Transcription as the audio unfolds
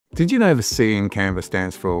Did you know the C in Canva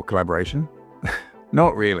stands for collaboration?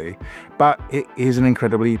 Not really, but it is an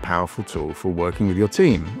incredibly powerful tool for working with your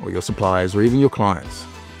team or your suppliers or even your clients.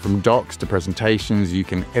 From docs to presentations, you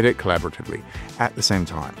can edit collaboratively at the same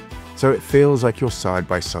time. So it feels like you're side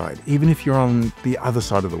by side, even if you're on the other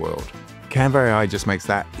side of the world. Canva AI just makes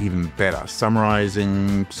that even better,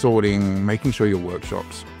 summarizing, sorting, making sure your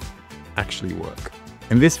workshops actually work.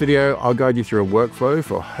 In this video, I'll guide you through a workflow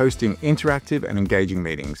for hosting interactive and engaging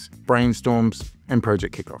meetings, brainstorms, and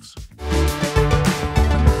project kickoffs.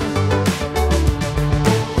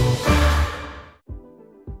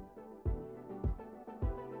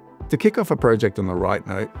 To kick off a project on the right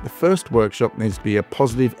note, the first workshop needs to be a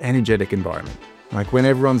positive, energetic environment. Like when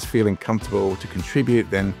everyone's feeling comfortable to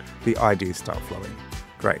contribute, then the ideas start flowing.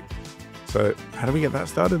 Great. So how do we get that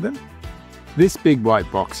started then? This big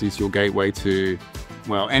white box is your gateway to,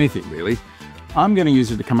 well, anything really. I'm going to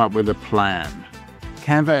use it to come up with a plan.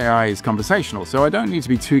 Canva AI is conversational, so I don't need to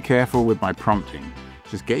be too careful with my prompting.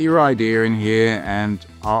 Just get your idea in here and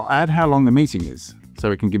I'll add how long the meeting is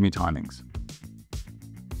so it can give me timings.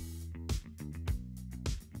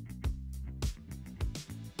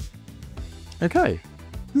 Okay,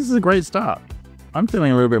 this is a great start. I'm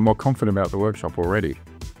feeling a little bit more confident about the workshop already.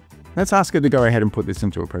 Let's ask it to go ahead and put this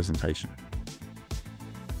into a presentation.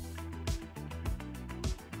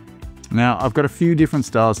 Now, I've got a few different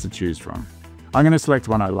styles to choose from. I'm going to select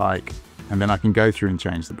one I like, and then I can go through and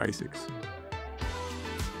change the basics.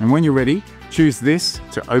 And when you're ready, choose this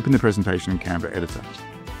to open the presentation in Canva Editor.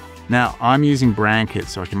 Now, I'm using brand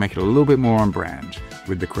kits so I can make it a little bit more on brand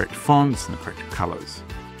with the correct fonts and the correct colors.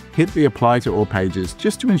 Hit the apply to all pages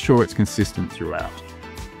just to ensure it's consistent throughout.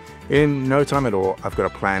 In no time at all, I've got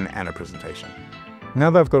a plan and a presentation.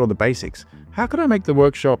 Now that I've got all the basics, how can I make the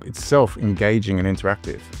workshop itself engaging and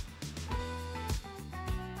interactive?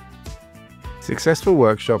 Successful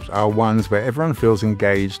workshops are ones where everyone feels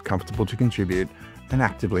engaged, comfortable to contribute, and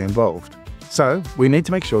actively involved. So we need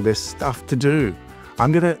to make sure there's stuff to do.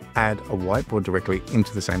 I'm going to add a whiteboard directly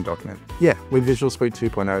into the same document. Yeah, with Visual Suite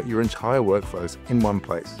 2.0, your entire workflow's in one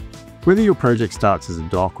place. Whether your project starts as a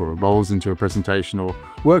doc or evolves into a presentation or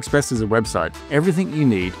works best as a website, everything you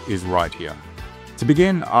need is right here. To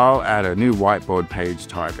begin, I'll add a new whiteboard page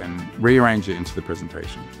type and rearrange it into the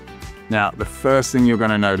presentation. Now, the first thing you're going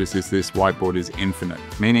to notice is this whiteboard is infinite,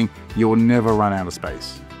 meaning you'll never run out of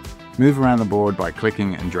space. Move around the board by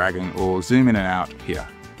clicking and dragging or zoom in and out here.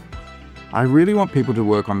 I really want people to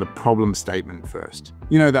work on the problem statement first.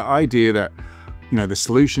 You know, the idea that, the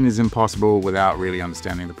solution is impossible without really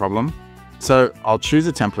understanding the problem. So I'll choose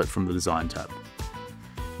a template from the design tab.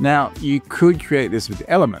 Now, you could create this with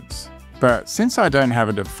elements, but since I don't have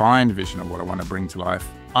a defined vision of what I want to bring to life,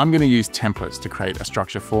 I'm going to use templates to create a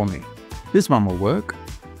structure for me. This one will work.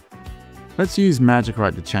 Let's use Magic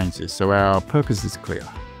Write to change this so our purpose is clear.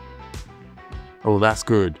 Oh, that's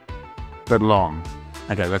good, but long.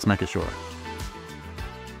 Okay, let's make it shorter.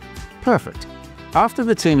 Perfect. After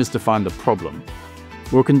the team has defined the problem,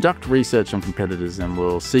 we'll conduct research on competitors and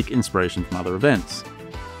we'll seek inspiration from other events.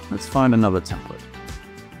 Let's find another template.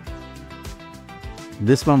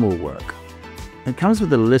 This one will work. It comes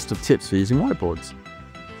with a list of tips for using whiteboards.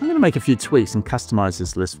 I'm going to make a few tweaks and customize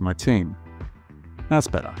this list for my team. That's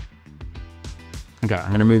better. Okay, I'm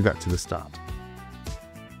going to move that to the start.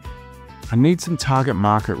 I need some target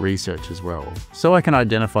market research as well, so I can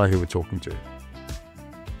identify who we're talking to.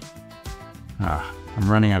 I'm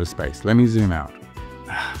running out of space. Let me zoom out.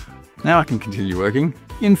 Now I can continue working.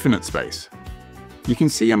 Infinite space. You can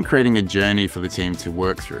see I'm creating a journey for the team to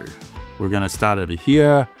work through. We're going to start over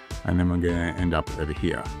here, and then we're going to end up over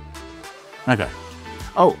here. Okay.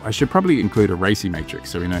 Oh, I should probably include a RACI matrix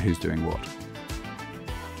so we know who's doing what.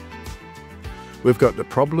 We've got the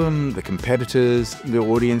problem, the competitors, the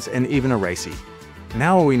audience, and even a RACI.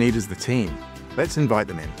 Now all we need is the team. Let's invite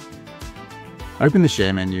them in. Open the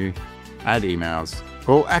share menu, add emails,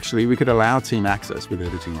 or actually we could allow team access with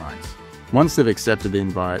editing rights. Once they've accepted the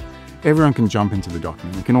invite, everyone can jump into the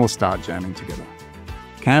document and can all start jamming together.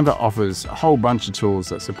 Canva offers a whole bunch of tools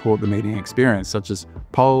that support the meeting experience, such as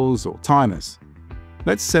polls or timers.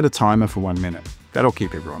 Let's set a timer for 1 minute. That'll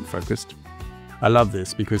keep everyone focused. I love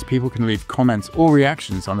this because people can leave comments or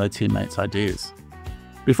reactions on their teammates' ideas.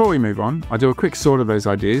 Before we move on, I do a quick sort of those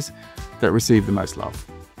ideas that receive the most love.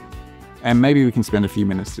 And maybe we can spend a few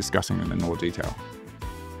minutes discussing them in more detail.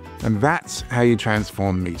 And that's how you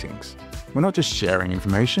transform meetings. We're not just sharing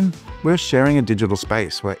information, we're sharing a digital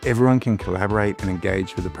space where everyone can collaborate and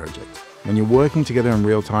engage with the project. When you're working together in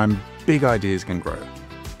real time, big ideas can grow.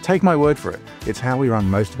 Take my word for it, it's how we run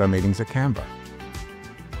most of our meetings at Canva.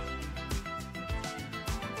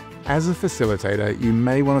 As a facilitator, you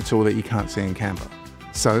may want a tool that you can't see in Canva.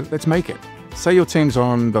 So let's make it. Say your team's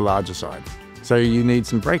on the larger side, so you need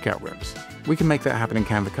some breakout rooms. We can make that happen in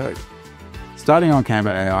Canva Code. Starting on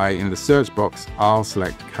Canva AI, in the search box, I'll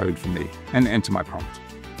select Code for Me and enter my prompt.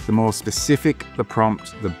 The more specific the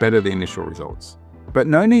prompt, the better the initial results. But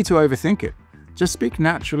no need to overthink it. Just speak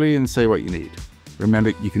naturally and say what you need.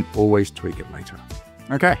 Remember, you can always tweak it later.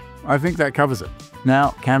 Okay, I think that covers it.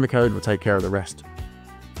 Now, Canva Code will take care of the rest.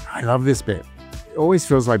 I love this bit. It always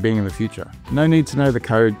feels like being in the future. No need to know the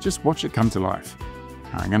code, just watch it come to life.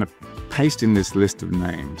 I'm going to paste in this list of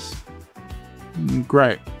names.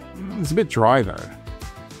 Great. It's a bit dry though.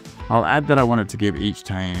 I'll add that I wanted to give each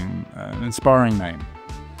team an inspiring name.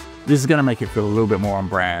 This is going to make it feel a little bit more on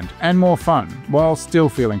brand and more fun while still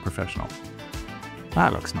feeling professional.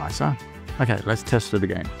 That looks nicer. Okay, let's test it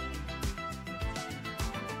again.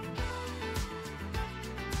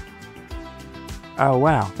 Oh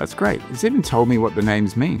wow, that's great. It's even told me what the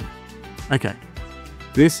names mean. Okay,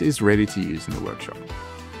 this is ready to use in the workshop.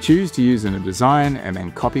 Choose to use in a design and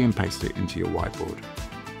then copy and paste it into your whiteboard.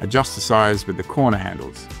 Adjust the size with the corner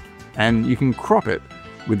handles, and you can crop it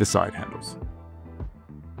with the side handles.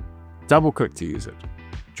 Double click to use it.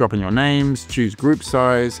 Drop in your names, choose group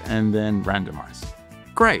size, and then randomize.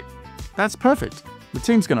 Great, that's perfect. The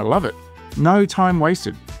team's gonna love it. No time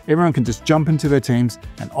wasted. Everyone can just jump into their teams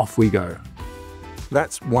and off we go.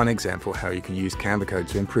 That's one example how you can use Canva Code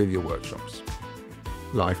to improve your workshops.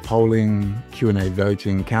 Live polling, Q&A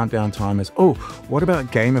voting, countdown timers. Oh, what about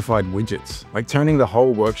gamified widgets, like turning the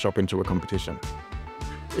whole workshop into a competition?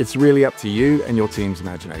 It's really up to you and your team's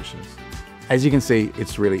imaginations. As you can see,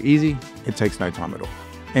 it's really easy. It takes no time at all.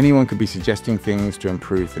 Anyone could be suggesting things to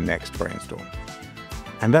improve the next brainstorm.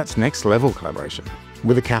 And that's next level collaboration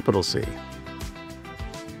with a capital C.